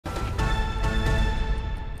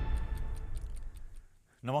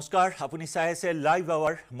নমস্কাৰ আপুনি চাই আছে লাইভ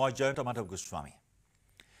আৱাৰ মই জয়ন্ত মাধৱ গোস্বামী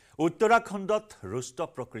উত্তৰাখণ্ডত ৰুষ্ট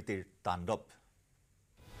প্ৰকৃতিৰ তাণ্ডৱ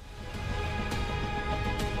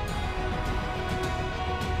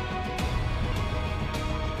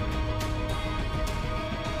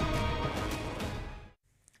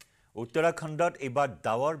উত্তৰাখণ্ডত এবাৰ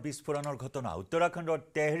ডাৱৰ বিস্ফোৰণৰ ঘটনা উত্তৰাখণ্ডৰ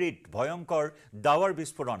তেহৰীত ভয়ংকৰ ডাৱৰ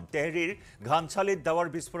বিস্ফোৰণ তেহৰীৰ ঘানছালিত ডাৱৰ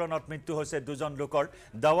বিস্ফোৰণত মৃত্যু হৈছে দুজন লোকৰ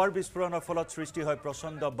ডাৱৰ বিস্ফোৰণৰ ফলত সৃষ্টি হয়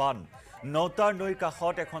প্ৰচণ্ড বান নৌতাৰ নৈৰ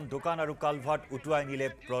কাষত এখন দোকান আৰু কালভাৰ্ট উটুৱাই নিলে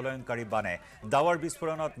প্ৰলয়ংকাৰী বানে ডাৱৰ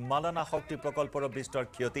বিস্ফোৰণত মালানা শক্তি প্ৰকল্পৰ বিস্তৰ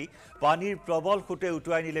ক্ষতি পানীৰ প্ৰবল খুঁটে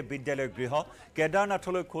উটুৱাই নিলে বিদ্যালয় গৃহ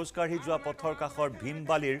কেদাৰনাথলৈ খোজকাঢ়ি যোৱা পথৰ কাষৰ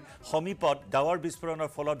ভীমবালিৰ সমীপত ডাৱৰ বিস্ফোৰণৰ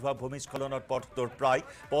ফলত হোৱা ভূমিস্খলনত পথটোৰ প্ৰায়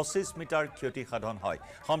 25 মিটাৰ ক্ষতি সাধন হয়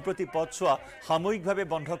সম্প্ৰতি পথছোৱা সাময়িকভাৱে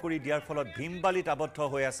বন্ধ কৰি দিয়াৰ ফলত ভীমবালিত আবদ্ধ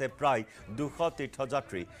হৈ আছে প্ৰায় 200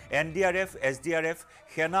 তীৰ্থযাত্ৰী এনডিআৰএফ এছডিআৰএফ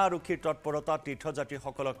সেনা আৰক্ষীৰ তৎপৰতা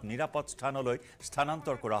তীৰ্থযাত্ৰীসকলক নিৰাপদ স্থানলৈ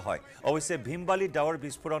স্থানান্তৰ কৰা হয় অৱশ্যে ভীমবালি ডাৱৰ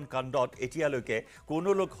বিস্ফোৰণ কাণ্ডত এতিয়ালৈকে কোনো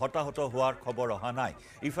লোক হতাহত হোৱাৰ খবৰ অহা নাই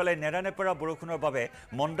ইফালে নেৰানেপেৰা বৰষুণৰ বাবে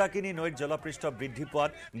মন্দাকিনী নৈৰ জলপৃষ্ঠ বৃদ্ধি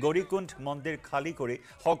পোৱাত গৰিকুণ্ড মন্দিৰ খালী কৰি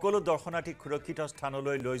সকলো দৰ্শনাৰ্থীক সুৰক্ষিত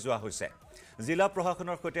স্থানলৈ লৈ যোৱা হৈছে জিলা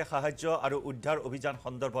প্ৰশাসনৰ সৈতে সাহায্য আৰু উদ্ধাৰ অভিযান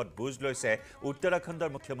সন্দৰ্ভত বুজ লৈছে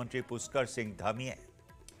উত্তৰাখণ্ডৰ মুখ্যমন্ত্ৰী পুষ্কৰ সিং ধামিয়ে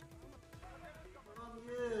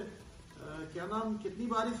क्या नाम कितनी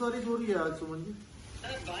बारिश हो रही है आज सुमन जी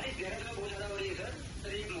सर बारिश देहरादून में बहुत ज्यादा हो रही है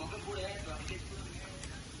सर एक मौसम है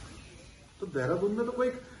तो देहरादून में तो कोई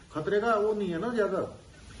खतरे का वो नहीं है ना ज्यादा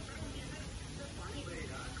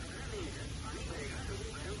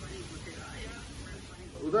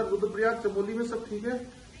उधर रुद्रप्रयाग चमोली में सब ठीक है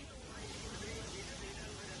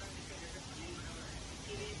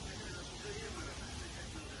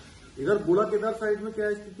इधर बुला केदार साइड में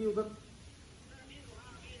क्या स्थिति उधर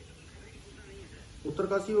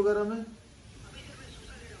उत्तरकाशी वगैरह में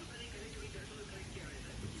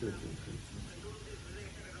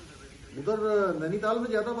उधर नैनीताल में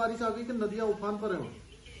ज्यादा बारिश आ गई कि नदियां उफान पर हैं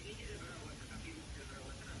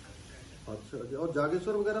अच्छा और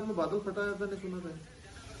जागेश्वर वगैरह में बादल फटाया था नहीं सुना था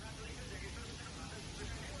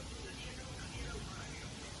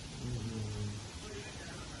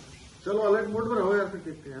चलो अलर्ट मोड पर रहो यार फिर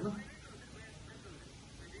देखते हैं ना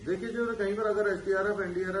देखिए जो कहीं पर अगर एसडीआरएफ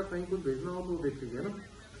एनडीआरएफ कहीं कुछ भेजना हो तो देख लीजिए ना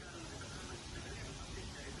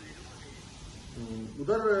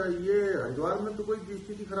उधर ये हरिद्वार में तो कोई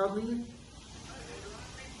स्थिति खराब नहीं है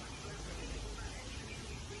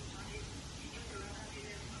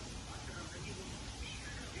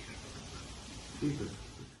ठीक है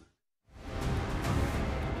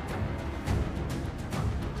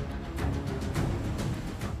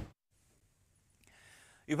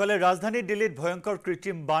ইফালে ৰাজধানী দিল্লীত ভয়ংকৰ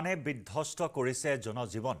কৃত্ৰিম বানে বিধ্বস্ত কৰিছে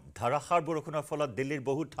জনজীৱন ধাৰাসাৰ বৰষুণৰ ফলত দিল্লীৰ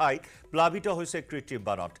বহু ঠাই প্লাবিত হৈছে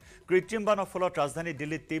কৃত্ৰিম বানৰ ফলত ৰাজধানী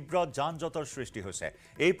দিল্লীত তীব্ৰ যান-জঁটৰ সৃষ্টি হৈছে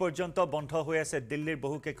এই পৰ্যন্ত বন্ধ হৈ আছে দিল্লীৰ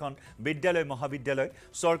বহুকেইখন বিদ্যালয় মহাবিদ্যালয়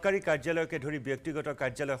চৰকাৰী কাৰ্যালয়কে ধৰি ব্যক্তিগত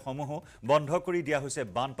কাৰ্যালয়সমূহো বন্ধ কৰি দিয়া হৈছে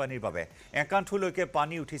বানপানীৰ বাবে একান্থলৈকে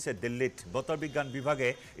পানী উঠিছে দিল্লীত বতৰ বিজ্ঞান বিভাগে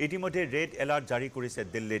ইতিমধ্যে ৰেড এলাৰ্ট জাৰি কৰিছে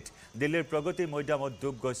দিল্লীৰ প্ৰগতি মৈদামত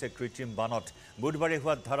ডুব গৈছে কৃত্ৰিম বানত বুধবাৰে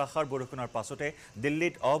হোৱা ধাৰাসাৰ বৰষুণৰ পাছতে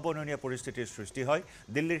দিল্লীত অবৰ্ণনীয় পৰিস্থিতিৰ সৃষ্টি হয়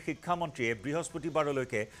দিল্লীৰ শিক্ষামন্ত্ৰীয়ে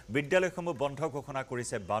বৃহস্পতিবাৰলৈকে বিদ্যালয়সমূহ বন্ধ ঘোষণা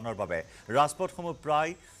কৰিছে বানৰ বাবে ৰাজপথসমূহ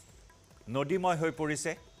প্ৰায় নদীময় হৈ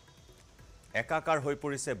পৰিছে একাকাৰ হৈ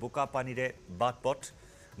পৰিছে বোকা পানীৰে বাটপথ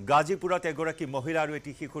গাজীপুৰত এগৰাকী মহিলা আৰু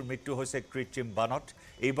এটি শিশুৰ মৃত্যু হৈছে কৃত্ৰিম বানত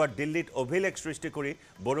এইবাৰ দিল্লীত অভিলেখ সৃষ্টি কৰি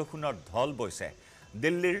বৰষুণৰ ঢল বৈছে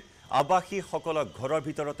দিল্লীৰ আৱাসীসকলক ঘৰৰ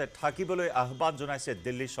ভিতৰতে থাকিবলৈ আহ্বান জনাইছে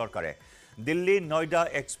দিল্লী চৰকাৰে দিল্লী নয়ডা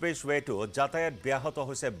এক্সপ্ৰেছৱেটো যাতায়াত ব্যাহত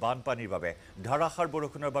হৈছে বানপানীৰ বাবে ধাৰাসাৰ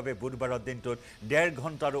বৰষুণৰ বাবে বুধবাৰৰ দিনটোত 1.5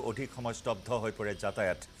 ঘণ্টাৰো অধিক সময় স্তব্ধ হৈ পৰে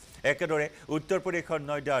যাতায়াত একেদৰে উত্তৰ প্ৰদেশৰ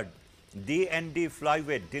নয়ডাৰ DND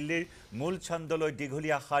ফ্লাইৱে দিল্লীৰ মূল ছন্দলৈ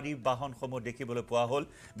দীঘলীয়া শাৰী বাহনসমূহ দেখিবলৈ পোৱা হ'ল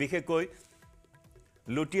বিশেষকৈ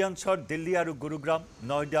লুটিয়াঞ্চল দিল্লী আৰু গুৰুগ্ৰাম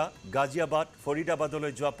নয়ডা গাজিয়াবাদ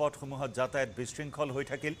ফৰিদাবাদলৈ যোৱা পথসমূহত যাতায়াত বিশৃংখল হৈ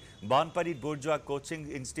থাকিল বানপানীত বুৰ যোৱা কোচিং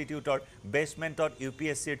ইনষ্টিটিউটৰ বেছমেণ্টত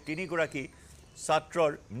UPSCৰ 3 গৰাকী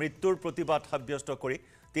ছাত্ৰৰ মৃত্যুৰ প্ৰতিবাদ সাব্যস্ত কৰি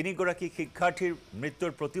 3 গৰাকী শিক্ষাৰ্থীৰ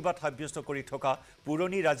মৃত্যুৰ প্ৰতিবাদ সাব্যস্ত কৰি থকা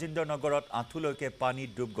পুৰণি ৰাজেন্দ্ৰ নগৰত আঁঠুলৈকে পানী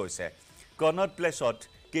ডুব গৈছে কনট প্লেছত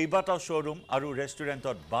কেইবাটাও শ্ব'ৰুম আৰু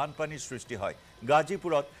ৰেষ্টুৰেণ্টত বানপানীৰ সৃষ্টি হয়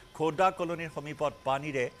গাজীপুৰত খোদা কলনীৰ সমীপত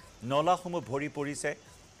পানীৰে নলাসমূহ ভৰি পৰিছে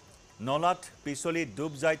নলাত পিছলি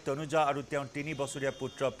ডুব যায় তনুজা আৰু তেওঁৰ 3 বছৰীয়া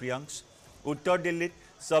পুত্ৰ প্ৰিয়াংশ উত্তৰ দিল্লীত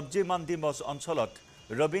সবজি মান্দি অঞ্চলত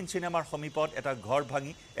ৰবিন সিনেমাৰ সমীপত এটা ঘৰ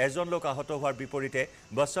ভাঙি এজন লোক আহত হোৱাৰ বিপৰীতে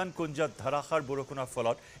বসন্ত কুঞ্জত ধাৰাসাৰ বৰষুণৰ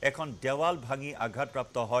ফলত এখন দেৱাল ভাঙি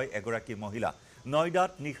আঘাতপ্ৰাপ্ত হয় এগৰাকী মহিলা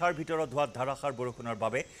নয়ডাত নিশাৰ ভিতৰত হোৱা ধাৰাসাৰ বৰষুণৰ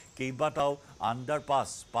বাবে কেইবাটাও আণ্ডাৰপাছ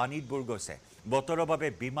পানীত বুৰ গৈছে বতৰৰ বাবে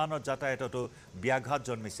বিমানত যাতায়াততো ব্যাঘাত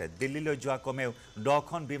জন্মিছে দিল্লীলৈ যোৱা কমেও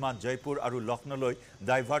 10খন বিমান জয়পুৰ আৰু লক্ষ্ণৌলৈ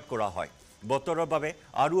ডাইভাৰ্ট কৰা হয় বতৰৰ বাবে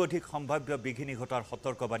আৰু অধিক সম্ভাৱ্য বিঘিনি ঘটাৰ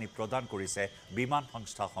সতৰ্কবাণী প্ৰদান কৰিছে বিমান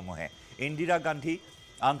সংস্থাসমূহে ইন্দিৰা গান্ধী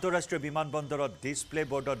আন্তঃৰাষ্ট্ৰীয় বিমানবন্দৰত ডিসপ্লে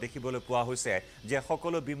বৰ্ডত দেখিবলৈ পোৱা হৈছে যে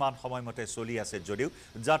সকলো বিমান সময়মতে চলি আছে যদিও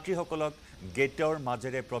যাত্ৰীসকলক গেটৰ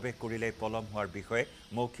মাজেৰে প্ৰৱেশ কৰিলে পলম হোৱাৰ বিষয়ে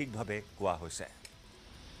মৌখিকভাৱে কোৱা হৈছে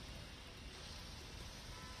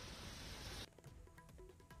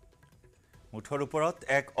মুঠৰ ওপৰত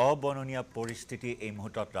এক অবৰ্ণনীয় পৰিস্থিতি এই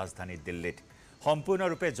মুহূৰ্তত ৰাজধানী দিল্লীত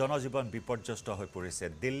সম্পূৰ্ণৰূপে জনজীৱন বিপৰ্যস্ত হৈ পৰিছে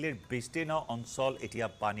দিল্লীৰ বিস্তীৰ্ণ অঞ্চল এতিয়া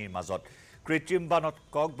পানীৰ মাজত কৃত্ৰিম বানত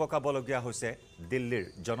কক বকাবলগীয়া হৈছে দিল্লীৰ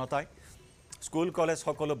জনতাই স্কুল কলেজ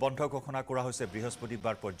সকলো বন্ধ ঘোষণা কৰা হৈছে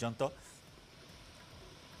বৃহস্পতিবাৰ পৰ্যন্ত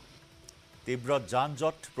তীব্ৰ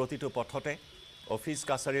যানজট প্ৰতিটো পথতে অফিচ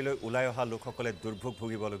কাছাৰীলৈ ওলাই অহা লোকসকলে দুৰ্ভোগ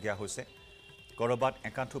ভুগিবলগীয়া হৈছে কৰবাত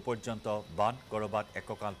একাঁঠু পৰ্যন্ত বান কৰবাত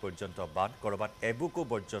এককাল পৰ্যন্ত বান কৰবাত এবুকু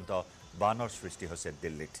পৰ্যন্ত বানৰ সৃষ্টি হৈছে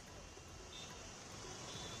দিল্লীত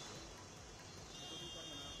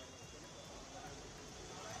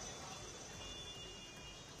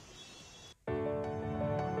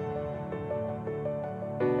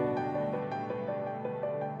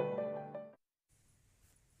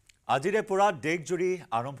আজিৰে পৰা দেশজুৰি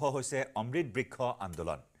আৰম্ভ হৈছে অমৃত বৃক্ষ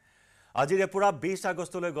আন্দোলন আজিৰে পৰা 20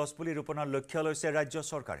 আগষ্টলৈ গছপুলি ৰোপণৰ লক্ষ্য লৈছে ৰাজ্য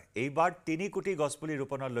চৰকাৰে এইবাৰ 3 কোটি গছপুলি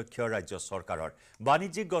ৰোপণৰ লক্ষ্য ৰাজ্য চৰকাৰৰ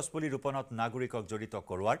বাণিজ্যিক গছপুলি ৰোপণত নাগৰিকক জড়িত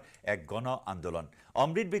কৰোৱাৰ এক গণ আন্দোলন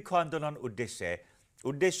অমৃত বৃক্ষ আন্দোলন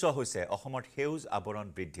উদ্দেশ্য হৈছে অসমৰ সেউজ আৱৰণ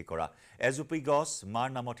বৃদ্ধি কৰা এজুপি গছ মাৰ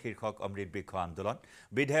নামত শীৰ্ষক অমৃত বৃক্ষ আন্দোলন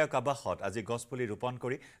বিধায়ক আবাসত আজি গছপুলি ৰোপণ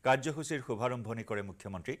কৰি কাৰ্যসূচীৰ শুভাৰম্ভণি কৰে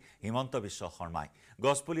মুখ্যমন্ত্ৰী হিমন্ত বিশ্ব শৰ্মাই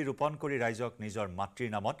গছপুলি ৰোপণ কৰি ৰাইজক নিজৰ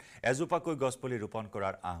মাতৃৰ নামত এজোপাকৈ গছপুলি ৰোপণ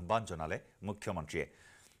কৰাৰ আহ্বান জনালে মুখ্যমন্ত্ৰীয়ে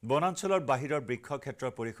বনাঞ্চলৰ বাহিৰৰ বৃক্ষ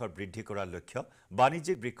ক্ষেত্ৰৰ পৰিসৰ বৃদ্ধি কৰাৰ লক্ষ্য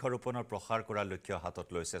বাণিজ্যিক বৃক্ষৰোপণৰ প্ৰসাৰ কৰাৰ লক্ষ্য হাতত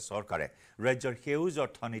লৈছে চৰকাৰে ৰাজ্যৰ সেউজ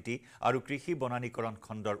অৰ্থনীতি আৰু কৃষি বনানীকৰণ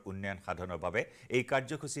খণ্ডৰ উন্নয়ন সাধনৰ বাবে এই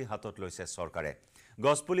কাৰ্যসূচী হাতত লৈছে চৰকাৰে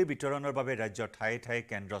গছপুলি বিতৰণৰ বাবে ৰাজ্যৰ ঠায়ে ঠায়ে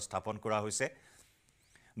কেন্দ্ৰ স্থাপন কৰা হৈছে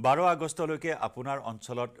 12 আগষ্টলৈকে আপোনাৰ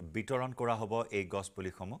অঞ্চলত বিতৰণ কৰা হ'ব এই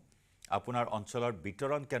গছপুলিসমূহ আপোনাৰ অঞ্চলৰ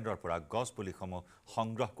বিতৰণ কেন্দ্ৰৰ পৰা গছপুলিসমূহ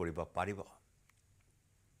সংগ্ৰহ কৰিব পাৰিব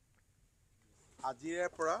আজিৰে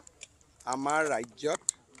পৰা আমাৰ ৰাজ্যত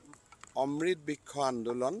অমৃত বৃক্ষ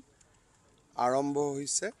আন্দোলন আৰম্ভ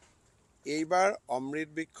হৈছে এইবাৰ অমৃত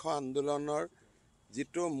বৃক্ষ আন্দোলনৰ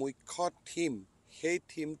যিটো মুখ্য থিম সেই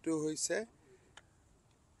থিমটো হৈছে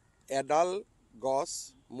এডাল গছ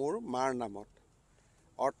মোৰ মাৰ নামত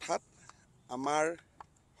অৰ্থাৎ আমাৰ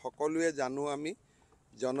সকলোৱে জানো আমি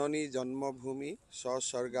জননী জন্মভূমি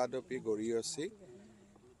স্বৰ্গাদপি গৰীয়সী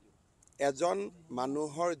এজন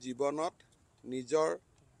মানুহৰ জীৱনত নিজৰ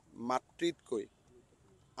মাতৃতকৈ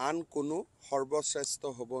আন কোনো সৰ্বশ্ৰেষ্ঠ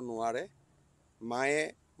হ'ব নোৱাৰে মায়ে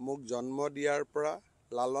মোক জন্ম দিয়াৰ পৰা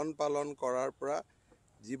লালন পালন কৰাৰ পৰা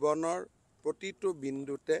জীৱনৰ প্ৰতিটো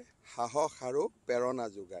বিন্দুতে সাহস আৰু প্ৰেৰণা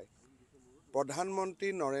যোগায় প্ৰধানমন্ত্ৰী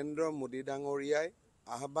নৰেন্দ্ৰ মোদী ডাঙৰীয়াই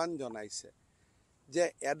আহ্বান জনাইছে যে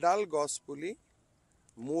এডাল গছপুলি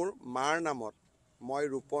মোৰ মাৰ নামত মই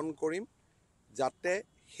ৰোপণ কৰিম যাতে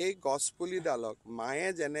সেই গছপুলিডালক মায়ে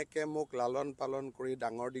যেনেকৈ মোক লালন পালন কৰি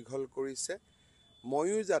ডাঙৰ দীঘল কৰিছে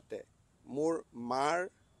ময়ো যাতে মোৰ মাৰ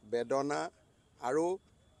বেদনা আৰু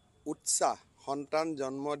উৎসাহ সন্তান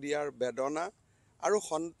জন্ম দিয়াৰ বেদনা আৰু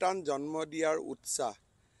সন্তান জন্ম দিয়াৰ উৎসাহ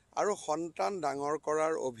আৰু সন্তান ডাঙৰ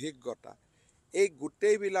কৰাৰ অভিজ্ঞতা এই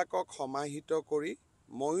গোটেইবিলাকক সমাহিত কৰি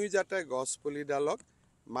ময়ো যাতে গছপুলিডালক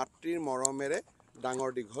মাতৃৰ মৰমেৰে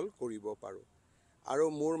ডাঙৰ দীঘল কৰিব পাৰোঁ আৰু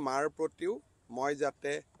মোৰ মাৰ প্ৰতিও মই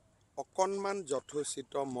যাতে অকণমান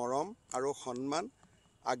যথোচিত মৰম আৰু সন্মান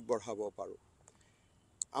আগবঢ়াব পাৰোঁ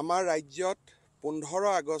আমাৰ ৰাজ্যত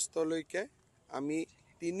 15 আগষ্টলৈকে আমি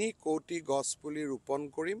 3 কোটি গছপুলি ৰোপণ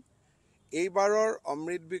কৰিম এইবাৰৰ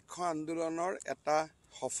অমৃত বৃক্ষ আন্দোলনৰ এটা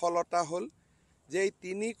সফলতা হ'ল যে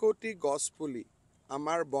 3 কোটি গছপুলি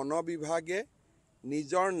আমাৰ বন বিভাগে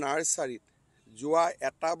নিজৰ নাৰ্চাৰীত যোৱা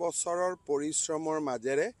এটা বছৰৰ পৰিশ্ৰমৰ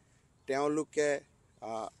মাজেৰে তেওঁলোকে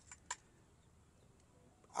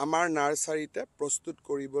আমাৰ নাৰ্চাৰীতে প্ৰস্তুত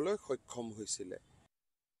কৰিবলৈ সক্ষম হৈছিলে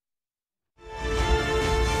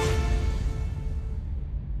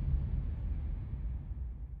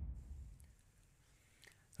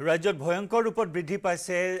ৰাজ্যত ভয়ংকৰ ৰূপত বৃদ্ধি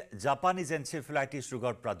পাইছে জাপানীজ এনসেফেলাইটিছ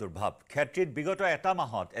ৰোগৰ প্ৰাদুৰ্ভাৱ ক্ষেত্ৰত বিগত এটা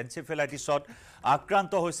মাহত এনসেফেলাইটিছত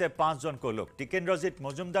আক্ৰান্ত হৈছে 5 জনকৈ লোক টিকেন্দ্ৰজিৎ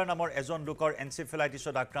মজুমদাৰ নামৰ এজন লোকৰ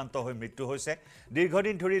এনসেফেলাইটিছত আক্ৰান্ত হৈ মৃত্যু হৈছে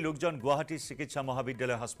দীৰ্ঘদিন ধৰি লোকজন গুৱাহাটী চিকিৎসা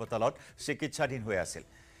মহাবিদ্যালয় হাস্পতালত চিকিৎসাধীন হৈ আছিল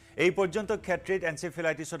এই পৰ্যন্ত ক্ষেত্ৰত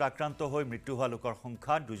এনসেফেলাইটিছত আক্ৰান্ত হৈ মৃত্যু হোৱা লোকৰ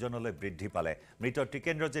সংখ্যা 2জনলৈ বৃদ্ধি পালে মৃত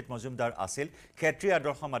টিকেন্দ্ৰজিৎ মজুমদাৰ আছিল ক্ষেত্ৰী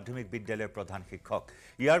আদৰ্শ মাধ্যমিক বিদ্যালয়ৰ প্ৰধান শিক্ষক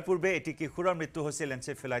ইয়াৰ পূৰ্বে এটি কিশোৰৰ মৃত্যু হৈছিল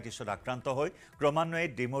এনসেফেলাইটিছত আক্ৰান্ত হৈ ক্ৰমান্বয়ে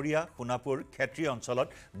ডিমৰিয়া সোণাপুৰ ক্ষেত্ৰী অঞ্চলত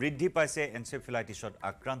বৃদ্ধি পাইছে এনসেফেলাইটিছত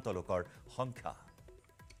আক্ৰান্ত লোকৰ সংখ্যা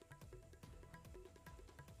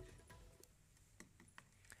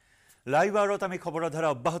লাইভ আৰত আমি খবৰৰ ধাৰা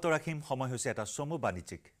অব্যাহত ৰাখিম সময় হৈছে এটা চমু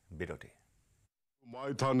বাণিজ্যিক বিৰতি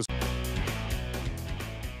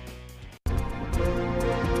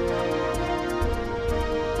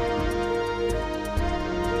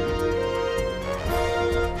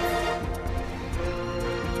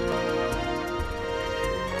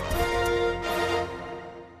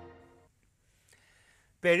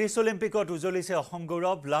পেৰিছ অলিম্পিকত উজলিছে অসম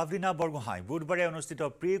গৌৰৱ লাভলিনা বৰগোহাঁই বুধবাৰে অনুষ্ঠিত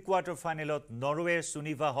প্ৰি কোৱাৰ্টাৰ ফাইনেলত নৰৱেৰ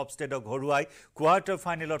সুনিভা হপষ্টেডক হৰুৱাই কোৱাৰ্টাৰ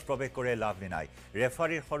ফাইনেলত প্ৰৱেশ কৰে লাভলিনাই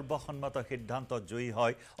ৰেফাৰীৰ সৰ্বসন্মত সিদ্ধান্তত জয়ী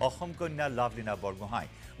হয় অসম কন্যা লাভলিনা বৰগোহাঁই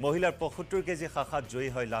মহিলাৰ ৭৫ কেজি শাখাত জয়ী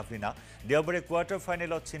হয় লাভলিনা দেওবাৰে কোৱাৰ্টাৰ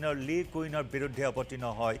ফাইনেলত চীনৰ লি কুইনৰ বিৰুদ্ধে অৱতীৰ্ণ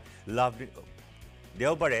হয়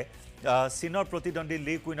দেওবাৰে চীনৰ প্ৰতিদ্বন্দ্বী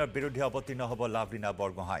লি কুইনৰ বিৰুদ্ধে অৱতীৰ্ণ হ'ব লাভলিনা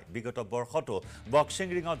বৰগোহাঁই বিগত বৰ্ষতো বক্সিং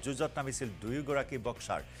ৰিঙত যুঁজত নামিছিল দুয়োগৰাকী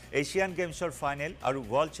বক্সাৰ এছিয়ান গেমছৰ ফাইনেল আৰু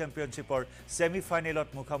ৱৰ্ল্ড চেম্পিয়নশ্বিপৰ ছেমি ফাইনেলত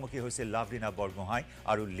মুখামুখি হৈছিল লাভলিনা বৰগোহাঁই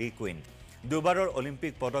আৰু লি কুইন দুবাৰৰ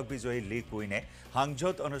অলিম্পিক পদক বিজয়ী লি কুইনে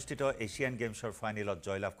হাংঝৌত অনুষ্ঠিত এছিয়ান গেমছৰ ফাইনেলত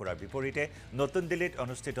জয়লাভ কৰাৰ বিপৰীতে নতুন দিল্লীত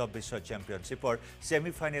অনুষ্ঠিত বিশ্ব চেম্পিয়নশ্বিপৰ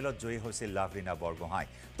ছেমি ফাইনেলত জয়ী হৈছিল লাভলিনা বৰগোহাঁই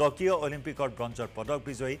টকিঅ' অলিম্পিকৰ ব্ৰঞ্জৰ পদক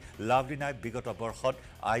বিজয়ী লাভলিনাই বিগত বৰ্ষত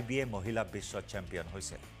IBA মহিলা বিশ্ব চেম্পিয়ন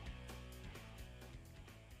হৈছিল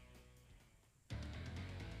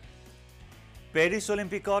পেৰিছ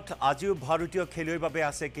অলিম্পিকত আজিও ভাৰতীয় খেলুৱৈৰ বাবে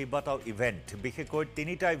আছে কেইবাটাও ইভেণ্ট বিশেষকৈ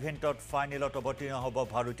তিনিটা ইভেণ্টত ফাইনেলত অৱতীৰ্ণ হ'ব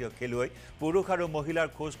ভাৰতীয় খেলুৱৈ পুৰুষ আৰু মহিলাৰ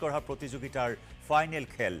খোজ কঢ়া প্ৰতিযোগিতাৰ ফাইনেল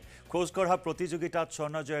খেল খোজ কঢ়া প্ৰতিযোগিতাত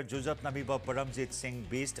স্বৰ্ণজয়ৰ যুঁজত নামিব পৰমজিৎ সিং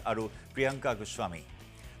বিষ্ট আৰু প্ৰিয়ংকা গোস্বামী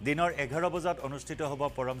দিনৰ 11 বজাত অনুষ্ঠিত হ'ব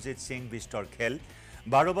পৰমজিৎ সিং বিষ্টৰ খেল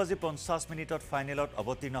 12:50 ফাইনেলত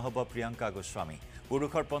অৱতীৰ্ণ হ'ব প্ৰিয়ংকা গোস্বামী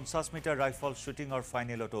পুৰুষৰ 50 মিটাৰ ৰাইফল শ্বুটিঙৰ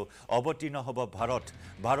ফাইনেলতো অৱতীৰ্ণ হ'ব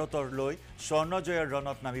ভাৰতলৈ স্বৰ্ণজয়ৰ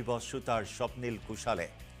ৰণত নামিব শ্বুটাৰ স্বপ্নীল কুশালে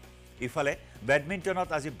ইফালে বেডমিণ্টনত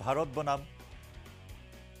আজি ভাৰত বনাম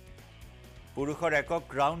পুৰুষৰ একক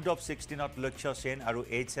ৰাউণ্ড অফ 16ত লক্ষ্য সেন আৰু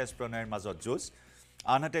HS প্ৰণয়ৰ মাজত যুঁজ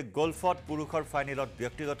আনহাতে গল্ফত পুৰুষৰ ফাইনেলত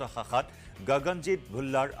ব্যক্তিগত শাখাত গগনজিৎ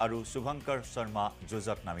ভুল্লাৰ আৰু শুভঙ্কৰ শৰ্মা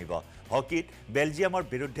যুঁজত নামিব হকীত বেলজিয়ামৰ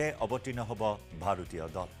বিৰুদ্ধে অৱতীৰ্ণ হ'ব ভাৰতীয়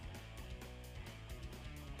দল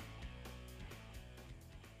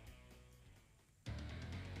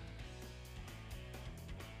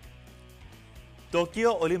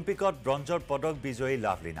টকিঅ' অলিম্পিকত ব্ৰঞ্জৰ পদক বিজয়ী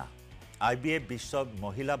লাভলিনা IBA বিশ্ব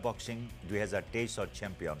মহিলা বক্সিং 2023ৰ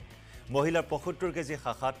চেম্পিয়ন মহিলাৰ ৭৫ কেজি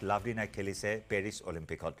শাখাত লাভলিনাই খেলিছে পেৰিছ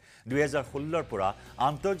অলিম্পিকত 2016ৰ পৰা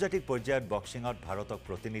আন্তৰ্জাতিক পৰ্যায়ত বক্সিঙত ভাৰতক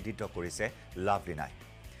প্ৰতিনিধিত্ব কৰিছে লাভলিনাই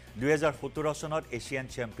 2017 চনত এছিয়ান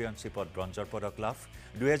চেম্পিয়নশ্বিপত ব্ৰঞ্জৰ পদক লাভ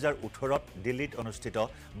 2018ত দিল্লীত অনুষ্ঠিত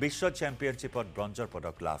বিশ্ব চেম্পিয়নশ্বিপত ব্ৰঞ্জৰ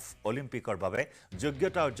পদক লাভ অলিম্পিকৰ বাবে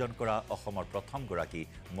যোগ্যতা অৰ্জন কৰা অসমৰ প্ৰথমগৰাকী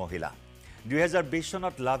মহিলা 2020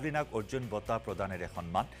 চনত লাভলিনাক অৰ্জুন বঁটা প্ৰদানেৰে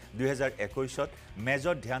সন্মান 2021ত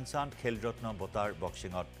মেজৰ ধ্যানচান্দ খেলৰত্ন বঁটাৰ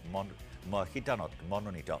বক্সিঙত শিতানত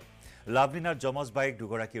মনোনীত লাভলিনাৰ যমজ বাইক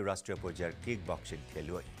দুগৰাকী ৰাষ্ট্ৰীয় পৰ্যায়ৰ কিক বক্সিং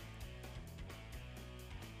খেলুৱৈ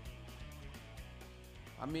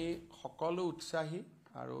আমি সকলো উৎসাহী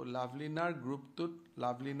আৰু লাভলিনাৰ গ্ৰুপটোত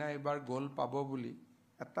লাভলিনা এবাৰ গোল পাব বুলি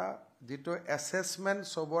এটা যেটো এসেসমেন্ট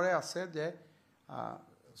সবৰে আছে যে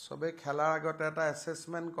সবে খেলাৰ আগতে এটা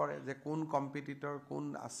এসেসমেন্ট কৰে যে কোন কম্পিটিটৰ কোন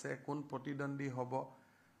আছে কোন প্ৰতিদ্বন্দ্বী হ'ব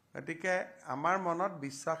এতিকে আমাৰ মনত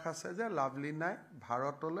বিশ্বাস আছে যে লাভলিনাই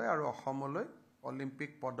ভাৰতলৈ আৰু অসমলৈ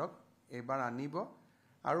অলিম্পিক পদক এবাৰ আনিব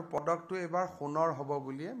আৰু পদকটো এবাৰ সোণৰ হ'ব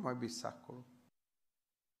বুলি মই বিশ্বাস কৰোঁ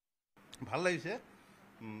ভাল লাগিছে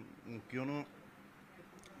কিয়নো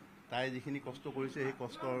তাই যিখিনি কষ্ট কৰিছে সেই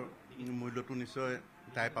কষ্টৰ মূল্যটো নিশ্চয়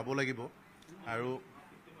তাই পাব লাগিব আৰু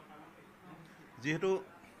যেহেতু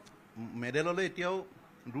মেডেললৈ এতিয়াও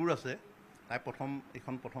দূৰ আছে তাই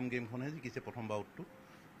প্ৰথম গেমখনহে জিকিছে প্ৰথম বাউটটো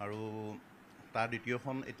আৰু তাৰ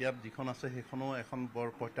দ্বিতীয়খন এতিয়া যিখন আছে সেইখনো এখন বৰ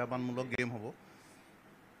প্ৰত্যাহ্বানমূলক গেম হ'ব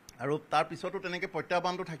আৰু তাৰ পিছতো তেনেকৈ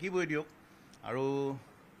প্ৰত্যাহ্বানটো থাকিবই দিয়ক আৰু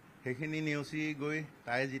সেইখিনি নেওচি গৈ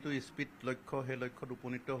তাই যিটো স্পীড লক্ষ্য সেই লক্ষ্যত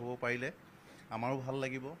উপনীত হ'ব পাৰিলে আমাৰো ভাল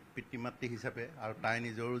লাগিব পিতৃ মাতৃ হিচাপে আৰু তাই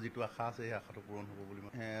নিজৰো যিটো আশা আছে সেই আশাটো পূৰণ হ'ব বুলি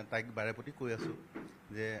মই তাইক বাৰে প্ৰতি কৈ আছোঁ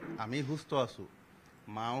যে আমি সুস্থ আছোঁ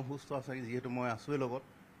মাও সুস্থ আছে যিহেতু মই আছোঁৱে লগত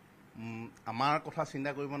আমাৰ কথা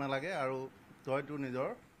চিন্তা কৰিব নালাগে আৰু তইতো নিজৰ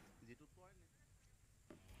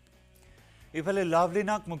ইফালে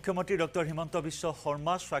লাভলিনাক মুখ্যমন্ত্ৰী ডক্টৰ হিমন্ত বিশ্ব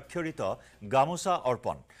শৰ্মা স্বাক্ষৰিত গামোচা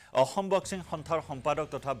অৰ্পণ অসম বক্সিং সন্থাৰ সম্পাদক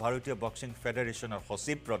তথা ভাৰতীয় বক্সিং ফেডাৰেশ্যনৰ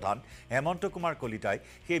সচিব প্ৰধান হেমন্ত কুমাৰ কলিতাই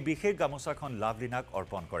সেই বিশেষ গামোচাখন লাভলিনাক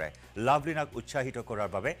অৰ্পণ কৰে লাভলিনাক উৎসাহিত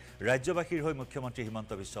কৰাৰ বাবে ৰাজ্যবাসীৰ হৈ মুখ্যমন্ত্ৰী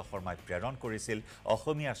হিমন্ত বিশ্ব শৰ্মাই প্ৰেৰণ কৰিছিল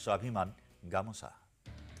অসমীয়া স্বাভিমান গামোচা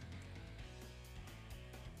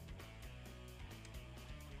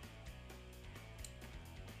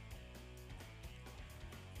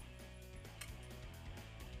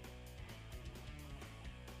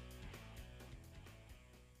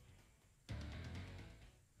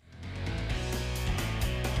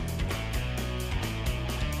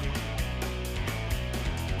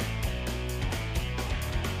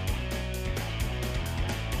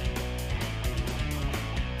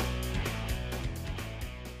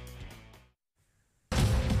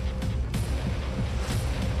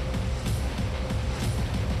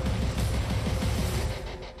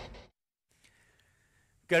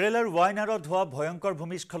কেৰালাৰ ৱাইনাৰত হোৱা ভয়ংকৰ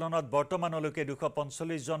ভূমিস্খলনত বৰ্তমানলৈকে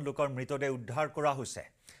 245 জন লোকৰ মৃতদেহ উদ্ধাৰ কৰা হৈছে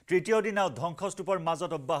তৃতীয় দিনাও ধ্বংসস্তূপৰ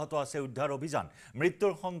মাজত অব্যাহত আছে উদ্ধাৰ অভিযান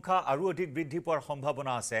মৃত্যুৰ সংখ্যা আৰু অধিক বৃদ্ধি পোৱাৰ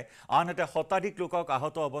সম্ভাৱনা আছে আনহাতে শতাধিক লোকক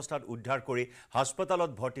আহত অৱস্থাত উদ্ধাৰ কৰি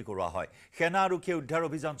হাস্পতালত ভৰ্তি কৰোৱা হয় সেনা আৰক্ষীয়ে উদ্ধাৰ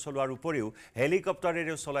অভিযান চলোৱাৰ উপৰিও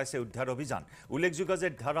হেলিকপ্টাৰেৰেও চলাইছে উদ্ধাৰ অভিযান উল্লেখযোগ্য যে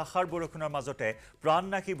ধাৰাসাৰ বৰষুণৰ মাজতে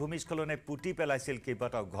প্ৰাণনাশী ভূমিস্খলনে পুতি পেলাইছিল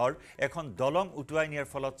কেইবাটাও ঘৰ এখন দলং উটুৱাই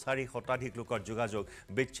নিয়াৰ ফলত 4 শতাধিক লোকৰ যোগাযোগ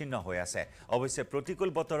বিচ্ছিন্ন হৈ আছে অৱশ্যে প্ৰতিকূল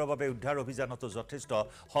বতৰৰ বাবে উদ্ধাৰ অভিযানতো যথেষ্ট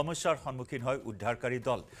সমস্যাৰ সন্মুখীন হয় উদ্ধাৰকাৰী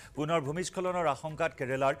দল পুনৰ ভূমিস্খলনৰ আশংকাত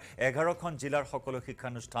কেৰালাৰ 11খন জিলাৰ সকলো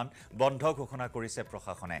শিক্ষানুষ্ঠান বন্ধ ঘোষণা কৰিছে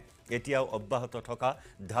প্ৰশাসনে এতিয়াও অব্যাহত থকা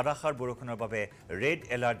ধাৰাসাৰ বৰষুণৰ বাবে ৰেড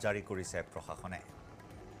এলাৰ্ট জাৰি কৰিছে প্ৰশাসনে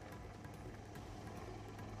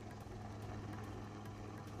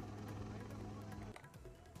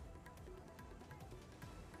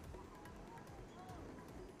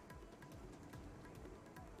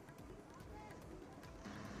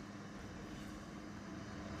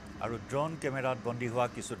আৰু ড্ৰোন কেমেৰাত বন্দী হোৱা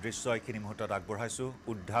কিছু দৃশ্য এইখিনি মুহূৰ্তত আগবঢ়াইছো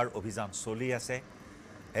উদ্ধাৰ অভিযান চলি আছে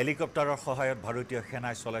হেলিকপ্টাৰৰ সহায়ত ভাৰতীয়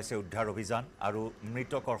সেনাই চলাইছে উদ্ধাৰ অভিযান আৰু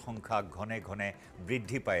মৃতকৰ সংখ্যা ঘনে ঘনে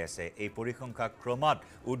বৃদ্ধি পাই আছে এই পৰিসংখ্যা ক্ৰমাৎ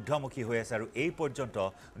ঊৰ্ধ্বমুখী হৈ আছে আৰু এই পৰ্যন্ত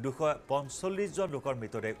 245 জন লোকৰ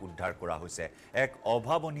মৃতদেহ উদ্ধাৰ কৰা হৈছে এক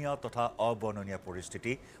অভাৱনীয় তথা অবৰ্ণনীয়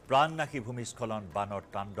পৰিস্থিতি প্ৰাণনাশী ভূমিস্খলন বানৰ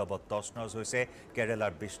তাণ্ডৱত তছনছ হৈছে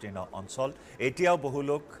কেৰালাৰ বিস্তীৰ্ণ অঞ্চল এতিয়াও বহু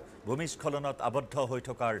লোক ভূমিস্খলনত আবদ্ধ হৈ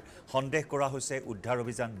থকাৰ সন্দেহ কৰা হৈছে উদ্ধাৰ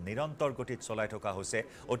অভিযান নিৰন্তৰ গতিত চলাই থকা হৈছে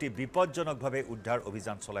অতি বিপজ্জনকভাৱে উদ্ধাৰ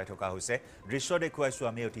অভিযান চলাই থকা হৈছে দৃশ্য দেখুৱাইছো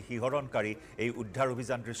আমি অতি শিহৰণকাৰী এই উদ্ধাৰ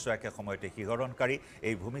অভিযান দৃশ্য একে সময়তে শিহৰণকাৰী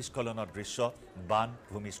এই ভূমিস্খলনৰ দৃশ্য বান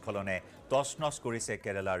ভূমিস্খলনে তছনছ কৰিছে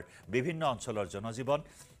কেৰালাৰ বিভিন্ন অঞ্চলৰ জনজীৱন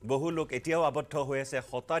বহু লোক এতিয়াও আবদ্ধ হৈ আছে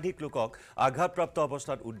শতাধিক লোকক আঘাতপ্ৰাপ্ত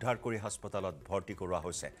অৱস্থাত উদ্ধাৰ কৰি হাস্পতালত ভৰ্তি কৰোৱা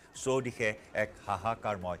হৈছে চৌদিশে এক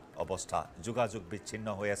হাহাকাৰময় অৱস্থা যোগাযোগ বিচ্ছিন্ন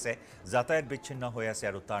হৈ আছে যাতায়াত বিচ্ছিন্ন হৈ আছে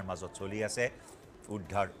আৰু তাৰ মাজত চলি আছে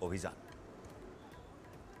উদ্ধাৰ অভিযান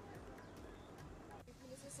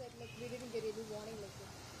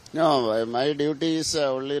No, my duty is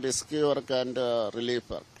only rescue work and relief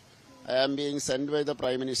work. I am being sent by the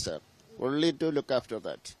Prime Minister only to look after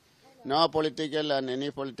that. No political and any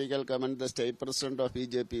political comment. The state president of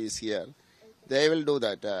BJP is here. They will do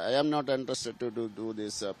that. I am not interested to do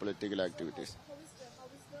these political activities. How is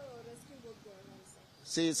the rescue work going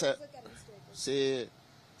on? See,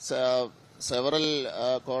 several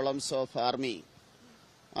columns of army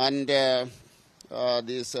and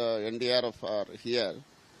these NDRF are here.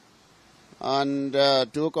 And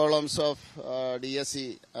 2 columns of DSC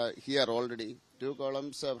here already. 2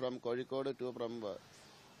 columns from Kozhikode, 2 from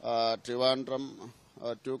Trivandrum,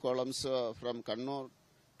 2 columns from Kannur,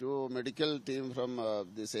 2 medical team from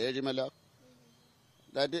this Ejimala.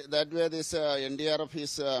 That way this NDRF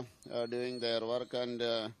is doing their work and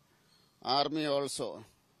Army also.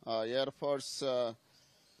 Air Force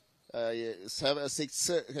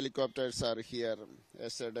 6 helicopters are here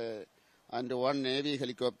yesterday. And 1 Navy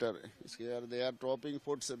helicopter is here. They are dropping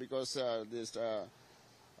foods because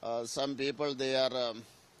some people they are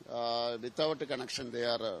without connection. They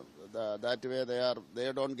are that way. They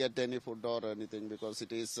don't get any food or anything because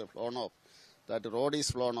it is flown off. That road is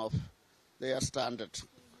flown off. They are stranded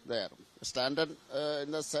there. Stranded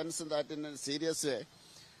in the sense that in a serious way,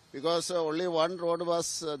 because only one road was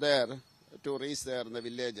there to reach there in the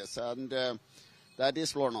villages, and that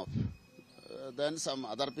is flown off. Then some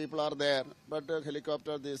other people are there, but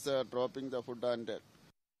helicopter is dropping the food and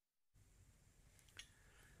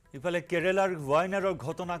ইফালে কেৰেলাৰ ৱাইনাৰৰ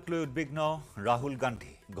ঘটনাক লৈ উদ্বিগ্ন ৰাহুল গান্ধী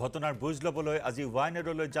ঘটনাৰ বুজ ল'বলৈ আজি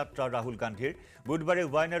ৱাইনাৰলৈ যাত্ৰা ৰাহুল গান্ধীৰ বুধবাৰে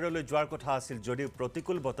ৱাইনাৰলৈ যোৱাৰ কথা আছিল যদিও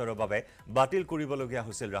প্ৰতিকূল বতৰৰ বাবে বাতিল কৰিবলগীয়া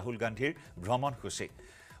হৈছিল ৰাহুল গান্ধীৰ ভ্ৰমণসূচী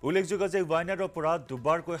উল্লেখযোগ্য যে ৱাইনাৰৰ পৰা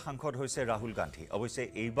দুবাৰকৈ সাংসদ হৈছে ৰাহুল গান্ধী অৱশ্যে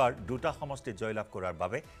এইবাৰ দুটা সমষ্টিত জয়লাভ কৰাৰ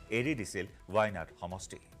বাবে এৰি দিছিল ৱাইনাৰ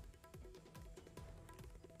সমষ্টি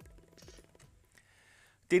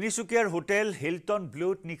তিনিচুকীয়াৰ হোটেল হিলটন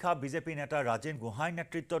ব্লুত নিশা বিজেপি নেতা ৰাজেন গোহাঁই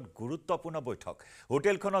নেতৃত্বত গুৰুত্বপূৰ্ণ বৈঠক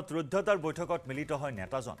হোটেলখনত ৰুদ্ধতাৰ বৈঠকত মিলিত হয়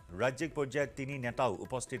নেতাজন ৰাজ্যিক পৰ্যায়ত তিনি নেতাও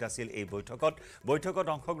উপস্থিত আছিল এই বৈঠকত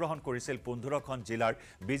অংশগ্ৰহণ কৰিছিল 15খন জিলাৰ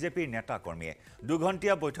বিজেপিৰ নেতা কৰ্মীয়ে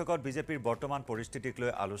দুঘণ্টীয়া বৈঠকত বিজেপিৰ বৰ্তমান পৰিস্থিতিক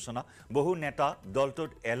লৈ আলোচনা বহু নেতা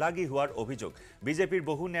দলটোত এলাগী হোৱাৰ অভিযোগ বিজেপিৰ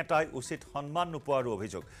বহু নেতাই উচিত সন্মান নোপোৱাৰ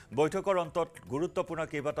অভিযোগ বৈঠকৰ অন্তত গুৰুত্বপূৰ্ণ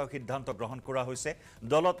কেইবাটাও সিদ্ধান্ত গ্ৰহণ কৰা হৈছে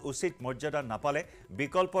দলত উচিত মৰ্যাদা নাপালে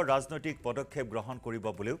বিকল্প ৰাজনৈতিক পদক্ষেপ গ্ৰহণ কৰিব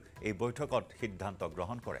বুলিও এই বৈঠকত সিদ্ধান্ত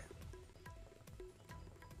গ্ৰহণ কৰে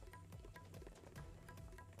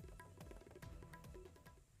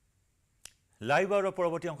লাইভ আৰু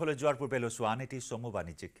পৰৱৰ্তী অংশলৈ যোৱাৰ পূৰ্বে লৈছো আন এটি চমু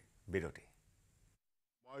বাণিজ্যিক বিৰতি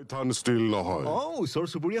মাইথান ষ্টিল নহয় ওচৰ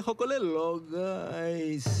চুবুৰীয়াসকলে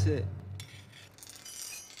লগাইছে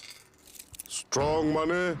ষ্ট্ৰং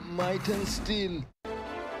মানে মাইথান ষ্টিল